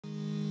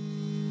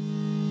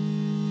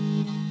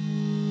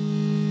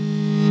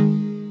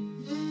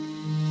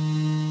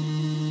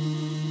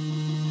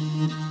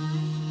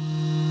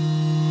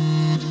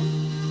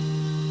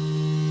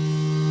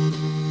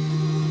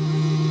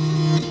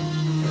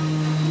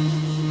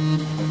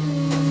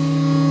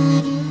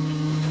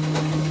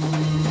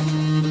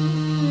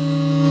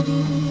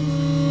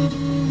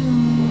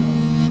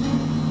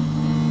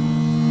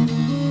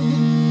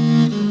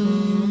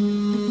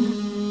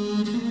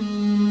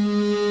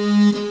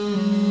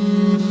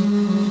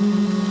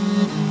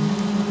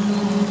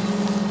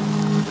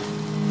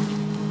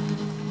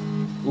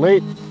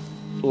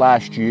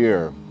last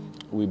year,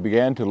 we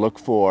began to look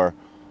for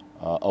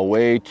a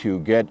way to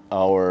get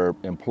our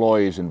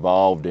employees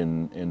involved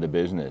in the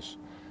business.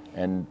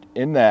 And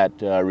in that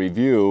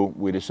review,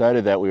 we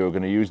decided that we were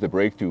going to use the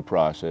breakthrough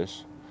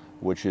process,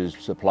 which is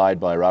supplied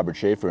by Robert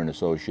Schaffer and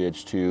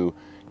Associates, to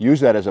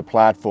use that as a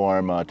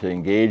platform to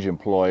engage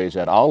employees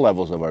at all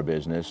levels of our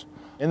business.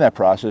 In that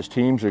process,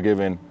 teams are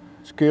given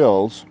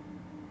skills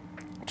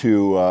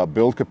to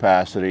build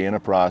capacity in a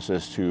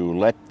process to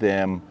let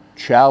them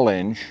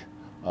challenge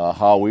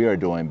how we are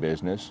doing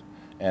business,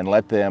 and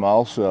let them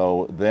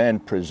also then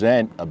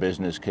present a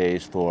business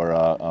case for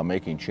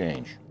making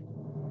change.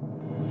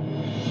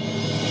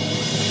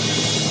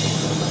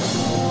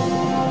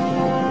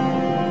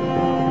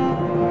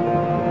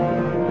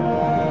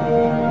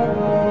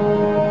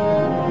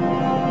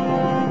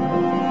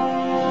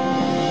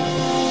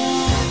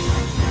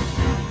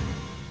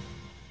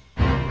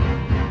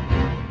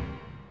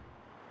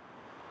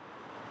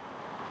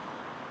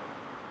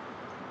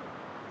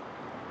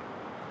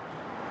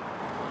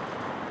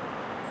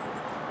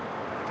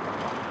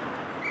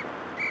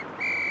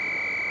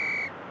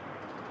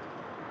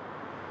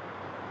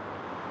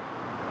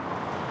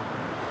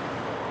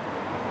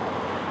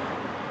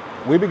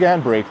 We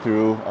began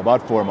Breakthrough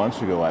about 4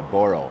 months ago at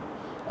Boroo.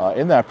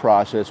 In that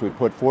process, we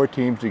put 4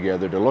 teams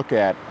together to look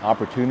at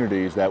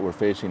opportunities that were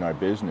facing our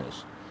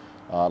business.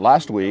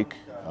 Last week,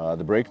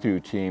 the Breakthrough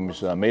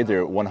teams made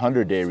their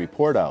 100-day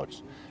report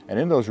outs. And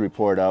in those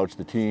report outs,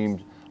 the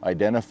team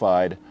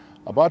identified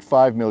about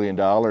 $5 million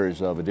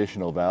of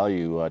additional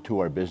value to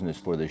our business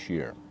for this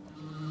year.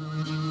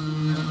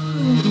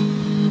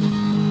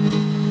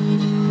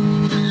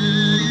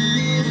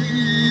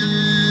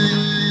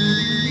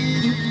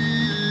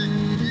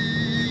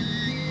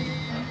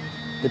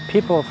 The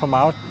people from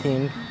our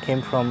team came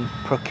from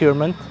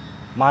procurement,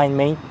 mine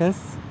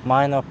maintenance,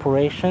 mine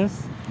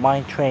operations,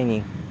 mine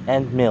training,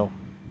 and mill.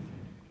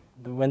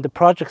 When the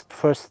project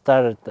first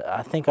started,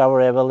 I think our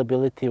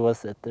availability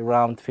was at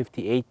around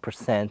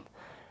 58%.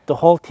 The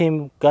whole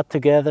team got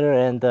together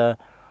and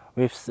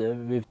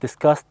we've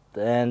discussed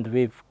and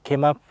we've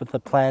came up with a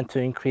plan to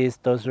increase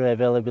dozer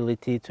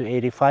availability to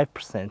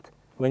 85%.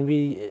 When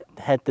we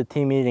had the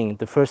team meeting,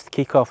 the first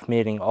kickoff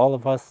meeting, all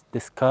of us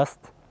discussed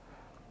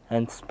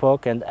and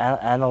spoke and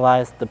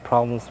analyzed the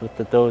problems with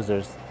the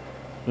dozers.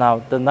 Now,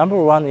 the number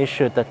one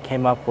issue that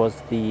came up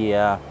was the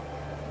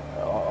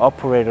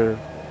operator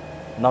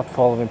not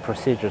following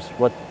procedures.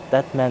 What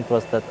that meant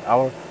was that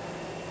our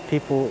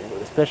people,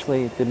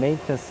 especially the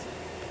maintenance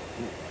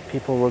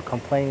people, were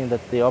complaining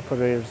that the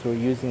operators were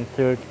using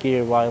third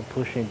gear while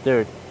pushing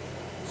dirt.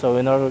 So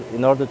in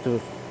order to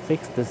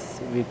fix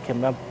this, we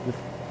came up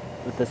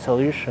with a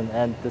solution,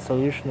 and the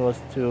solution was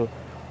to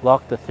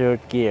lock the third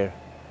gear.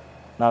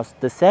 Now,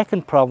 the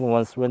second problem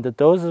was when the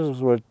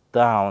dozers were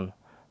down,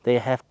 they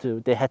had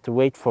to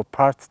wait for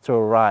parts to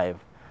arrive,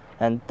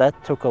 and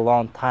that took a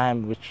long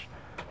time, which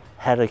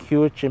had a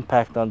huge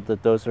impact on the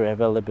dozer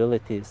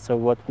availability. So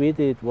what we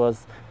did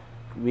was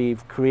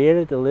we've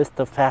created a list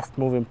of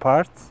fast-moving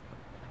parts,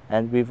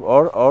 and we've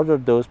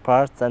ordered those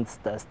parts and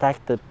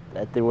stacked it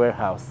at the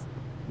warehouse.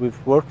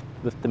 We've worked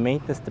with the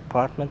maintenance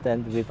department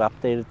and we've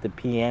updated the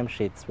PM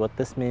sheets. What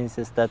this means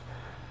is that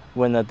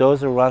when a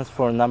dozer runs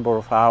for a number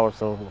of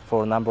hours or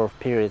for a number of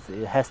periods,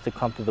 it has to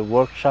come to the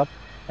workshop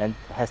and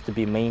has to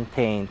be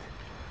maintained.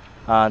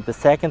 The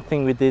second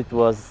thing we did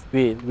was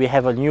we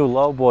have a new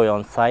lowboy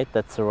on site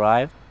that's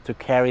arrived to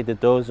carry the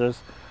dozers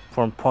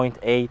from point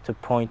A to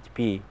point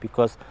B,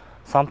 because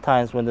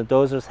sometimes when the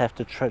dozers have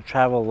to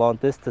travel long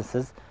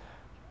distances,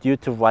 due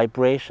to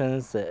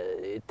vibrations,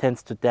 it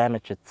tends to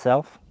damage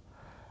itself.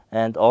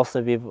 And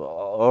also we've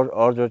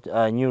ordered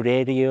new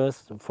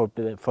radios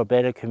for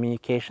better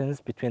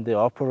communications between the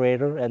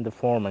operator and the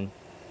foreman.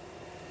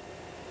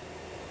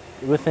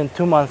 Within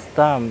 2 months'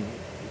 time,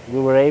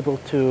 we were able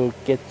to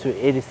get to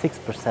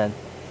 86%,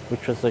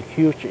 which was a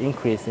huge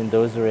increase in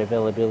dozer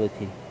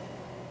availability.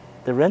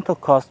 The rental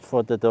cost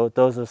for the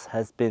dozers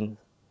has been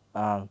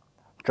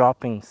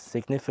dropping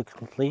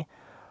significantly.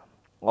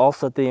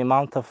 Also, the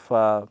amount of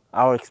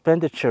our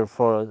expenditure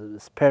for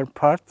spare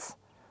parts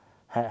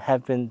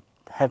have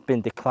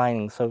been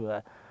declining,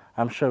 so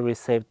I'm sure we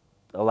saved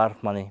a lot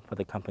of money for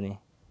the company.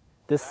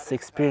 This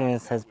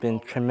experience has been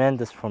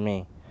tremendous for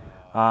me.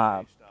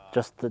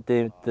 Just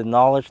the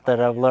knowledge that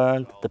I've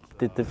learned,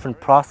 the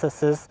different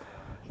processes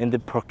in the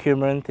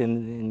procurement,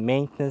 in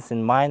maintenance,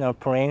 in mine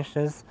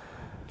operations.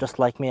 Just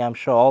like me, I'm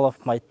sure all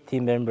of my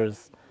team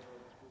members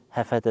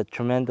have had a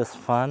tremendous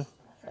fun.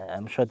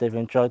 I'm sure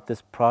they've enjoyed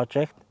this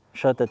project. I'm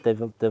sure that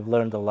they've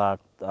learned a lot.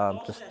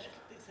 Just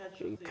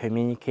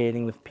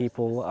communicating with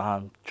people,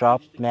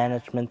 job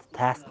management,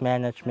 task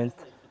management,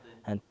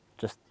 and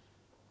just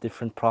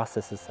different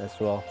processes as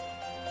well.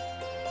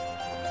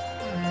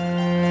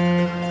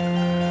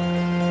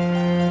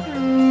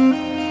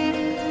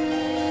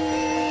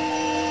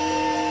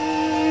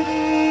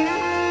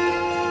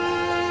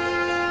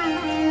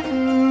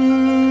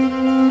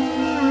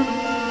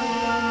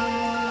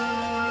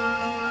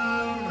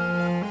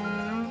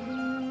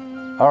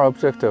 Our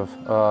objective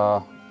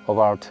of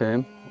our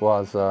team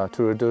was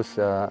to reduce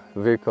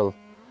vehicle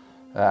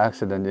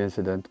accident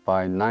incident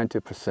by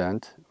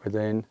 90%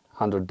 within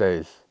 100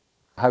 days.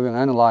 Having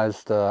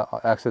analyzed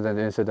accident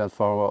incidents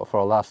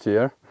for last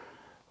year,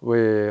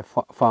 we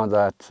found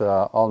that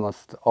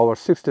almost over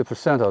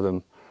 60% of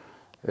them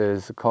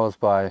is caused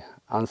by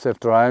unsafe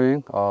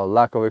driving or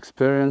lack of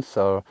experience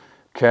or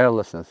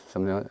carelessness.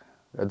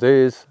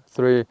 These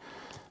three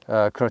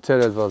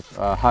criteria was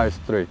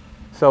highest three.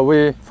 So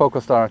we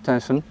focused our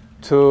attention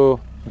to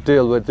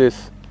deal with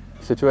these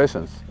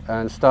situations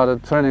and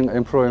started training,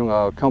 improving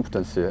our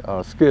competency,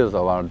 our skills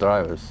of our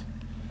drivers.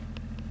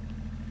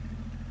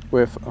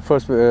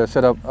 First we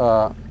set up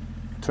a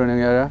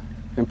training area,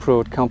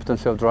 improved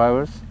competency of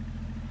drivers.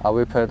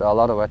 We paid a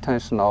lot of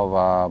attention of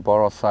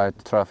Boroo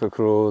site traffic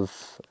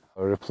rules,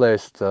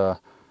 replaced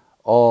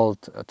old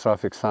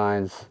traffic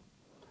signs,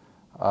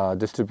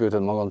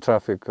 distributed Mongolian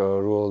traffic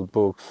rule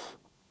books.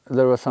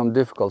 There were some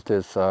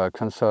difficulties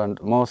concerned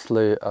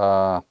mostly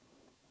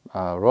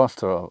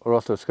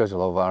roster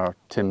schedule of our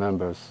team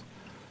members.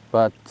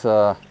 But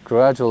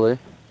gradually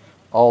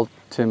all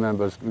team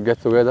members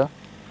get together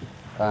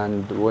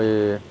and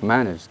we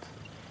managed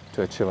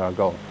to achieve our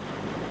goal.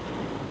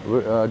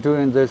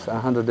 During this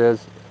 100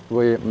 days,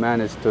 we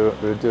managed to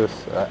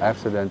reduce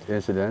accident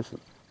incidents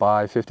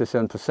by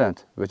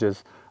 57%, which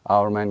is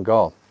our main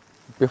goal.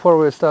 Before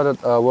we started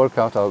a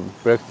workout of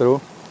breakthrough,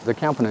 the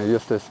company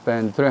used to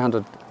spend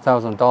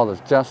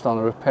 $300,000 just on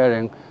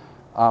repairing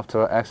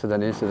after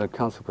accident incident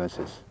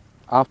consequences.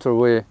 After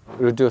we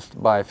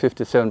reduced by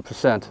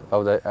 57%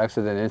 of the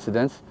accident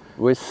incidents,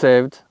 we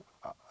saved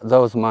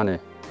those money.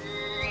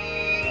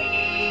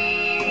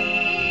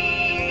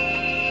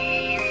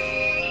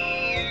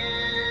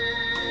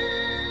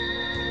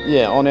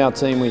 Yeah, on our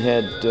team we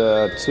had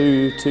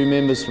two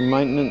members from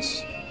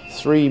maintenance,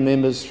 3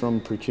 members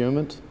from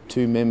procurement,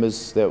 2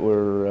 members that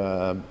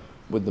were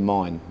with the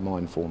mine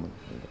foreman.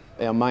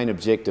 Our main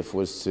objective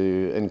was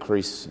to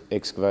increase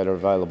excavator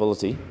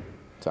availability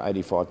to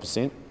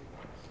 85%.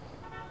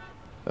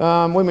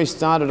 When we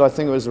started, I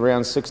think it was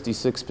around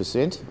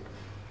 66%.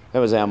 That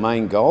was our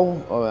main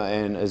goal,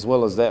 and as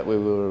well as that we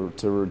were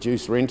to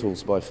reduce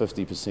rentals by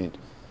 50%.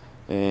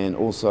 And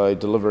also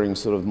delivering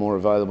sort of more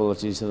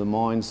availability to the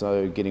mine,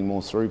 so getting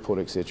more throughput,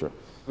 etc.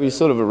 We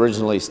sort of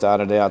originally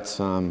started out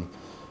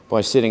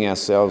by setting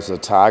ourselves a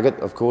target,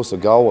 of course, a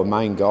goal, a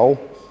main goal.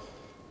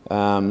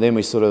 Then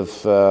we sort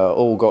of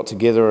all got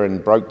together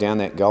and broke down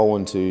that goal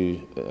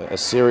into a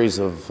series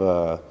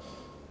of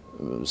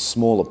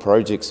smaller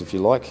projects, if you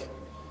like.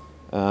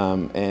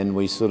 And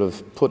we sort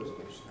of put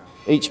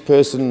each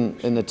person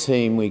in the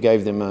team, we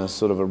gave them a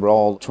sort of a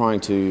role trying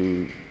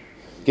to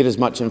get as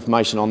much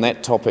information on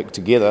that topic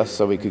together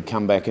so we could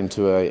come back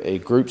into a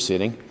group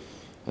setting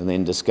and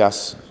then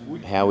discuss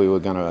how we were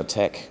going to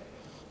attack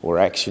or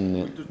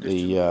action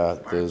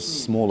the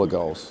smaller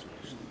goals.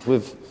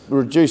 We've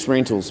reduced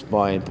rentals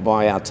by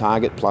our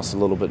target plus a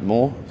little bit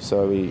more,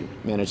 so we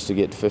managed to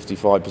get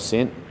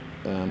 55%,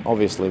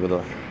 obviously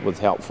with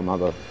help from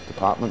other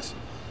departments.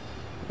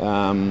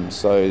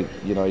 So,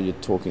 you know, you're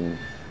talking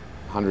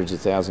hundreds of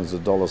thousands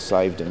of dollars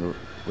saved in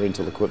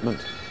rental equipment.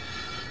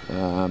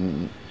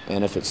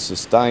 And if it's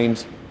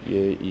sustained,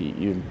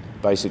 you're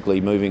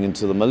basically moving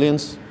into the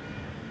millions.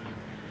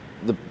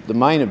 The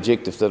main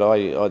objective that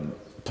I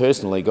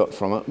personally got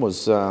from it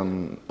was a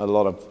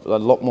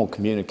lot more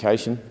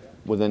communication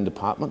within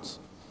departments.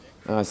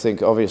 And I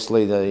think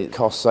obviously the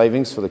cost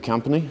savings for the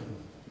company.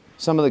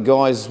 Some of the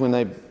guys, when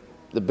they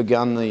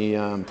begun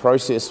the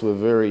process, were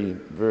very,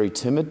 very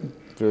timid,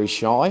 very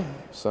shy.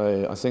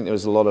 So I think there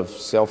was a lot of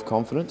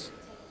self-confidence.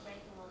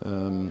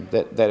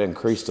 That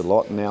increased a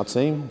lot in our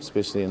team,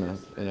 especially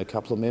in a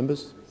couple of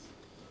members.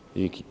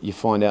 You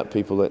find out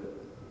people that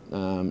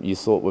you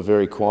thought were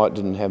very quiet,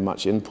 didn't have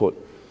much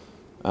input,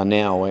 are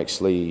now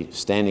actually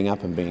standing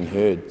up and being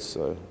heard.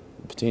 So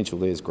the potential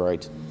there is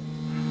great.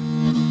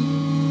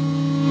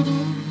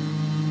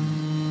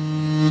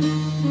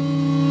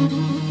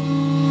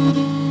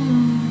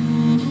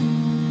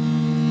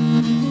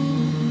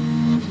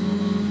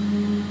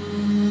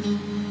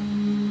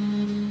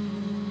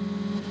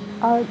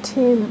 Our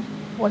team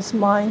was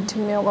mine to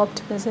mill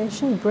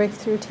optimization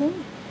breakthrough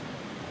team.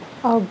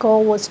 Our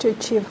goal was to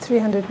achieve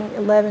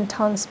 311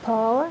 tons per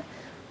hour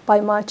by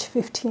March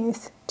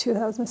 15th,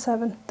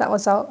 2007. That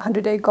was our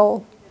 100-day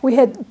goal. We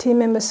had team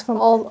members from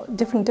all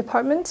different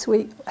departments.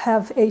 We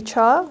have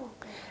HR,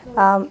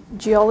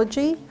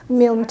 geology,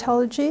 mill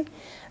metallurgy,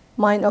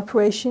 mine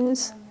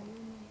operations.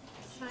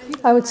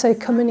 I would say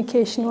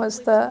communication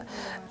was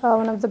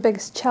one of the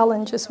biggest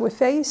challenges we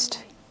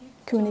faced,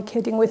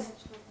 communicating with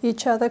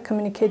each other,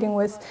 communicating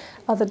with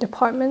other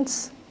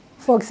departments.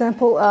 For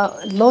example,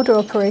 loader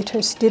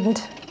operators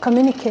didn't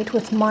communicate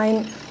with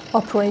mine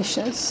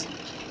operations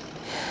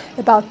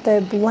about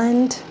the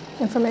blend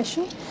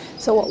information.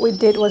 So what we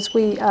did was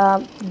we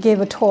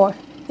gave a tour,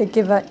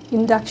 gave an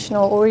induction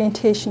or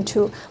orientation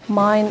to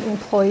mine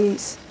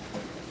employees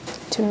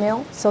to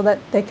mill so that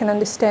they can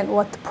understand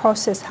how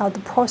the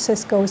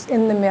process goes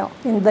in the mill.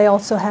 And they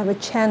also have a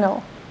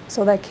channel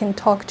so they can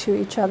talk to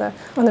each other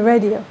on the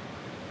radio.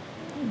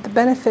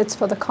 benefits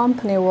for the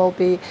company will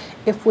be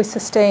if we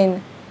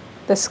sustain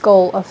this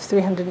goal of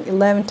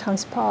 311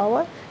 tons per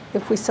hour.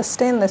 If we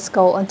sustain this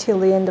goal until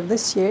the end of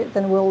this year,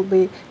 then we'll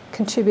be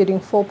contributing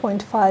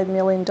 $4.5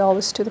 million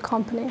to the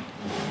company.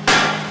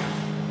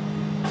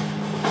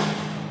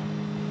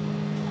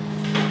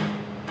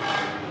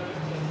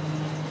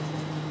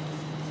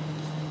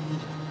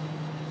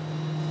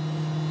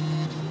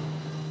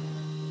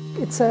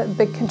 It's a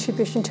big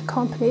contribution to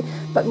company,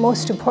 but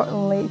most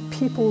importantly,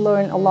 people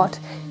learn a lot.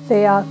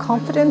 They are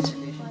confident,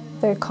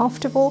 they're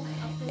comfortable,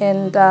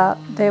 and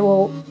they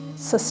will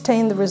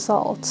sustain the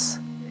results.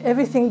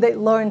 Everything they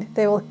learn,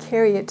 they will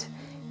carry it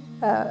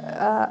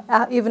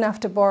even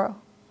after Boroo.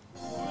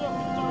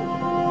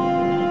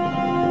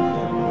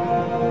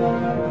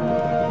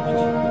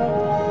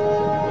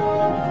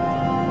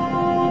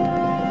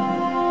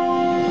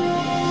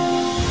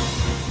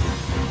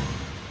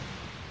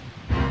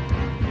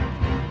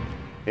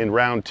 In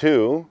round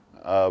 2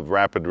 of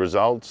Rapid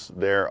Results,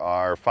 there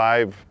are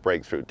 5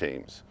 breakthrough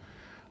teams.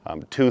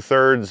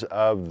 2/3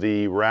 of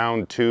the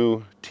round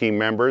 2 team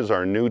members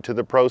are new to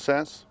the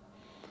process.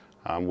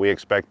 We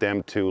expect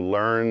them to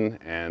learn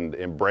and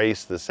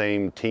embrace the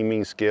same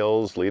teaming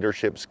skills,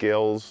 leadership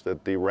skills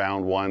that the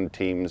round 1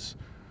 teams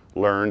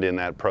learned in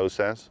that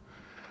process.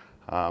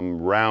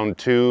 Round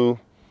 2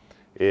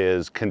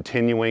 is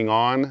continuing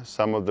on.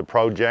 Some of the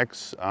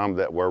projects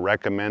that were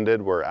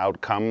recommended were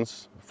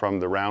outcomes from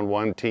the round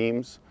 1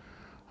 teams.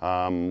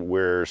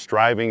 We're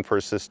striving for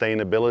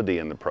sustainability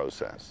in the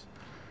process.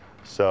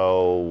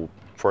 So,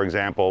 for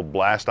example,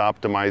 blast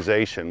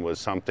optimization was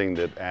something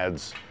that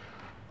adds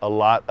a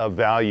lot of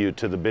value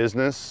to the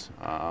business.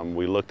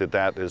 We looked at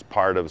that as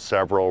part of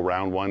several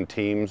round 1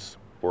 teams.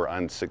 Were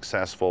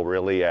unsuccessful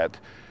really at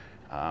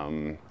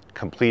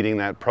completing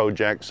that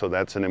project, so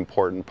that's an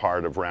important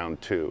part of round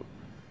 2.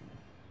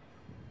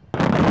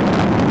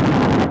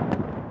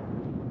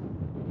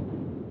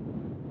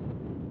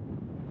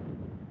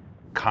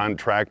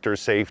 Contractor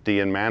safety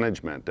and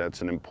management.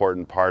 That's an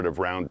important part of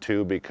round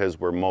 2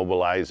 because we're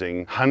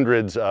mobilizing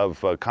hundreds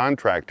of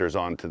contractors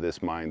onto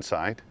this mine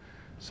site.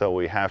 So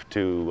we have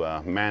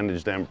to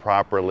manage them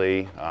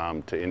properly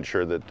to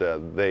ensure that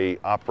they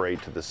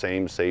operate to the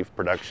same safe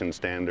production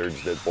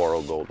standards that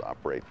Boroo Gold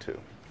operate to.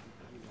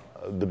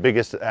 The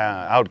biggest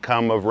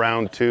outcome of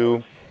round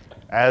 2,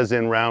 as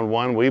in round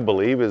 1, we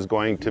believe is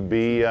going to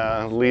be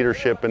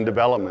leadership and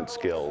development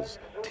skills,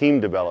 team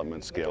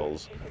development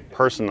skills,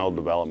 personal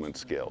development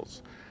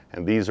skills.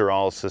 And these are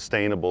all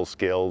sustainable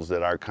skills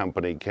that our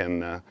company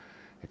can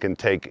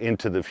take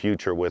into the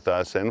future with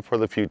us and for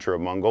the future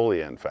of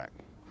Mongolia, in fact.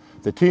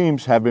 The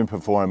teams have been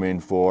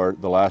performing for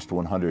the last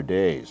 100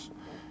 days,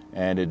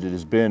 and it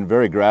has been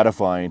very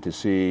gratifying to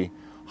see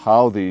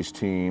how these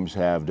teams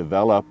have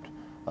developed,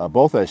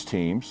 both as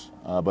teams,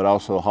 but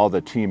also how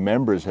the team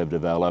members have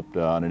developed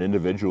on an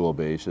individual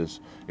basis,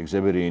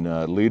 exhibiting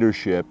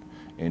leadership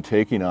in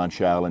taking on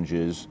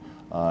challenges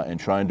and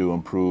trying to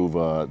improve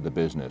the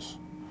business.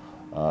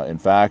 In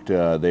fact,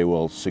 they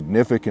will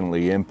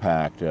significantly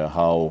impact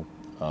how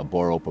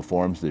Boroo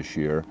performs this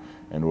year,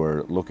 and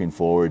we're looking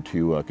forward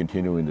to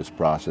continuing this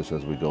process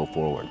as we go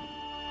forward.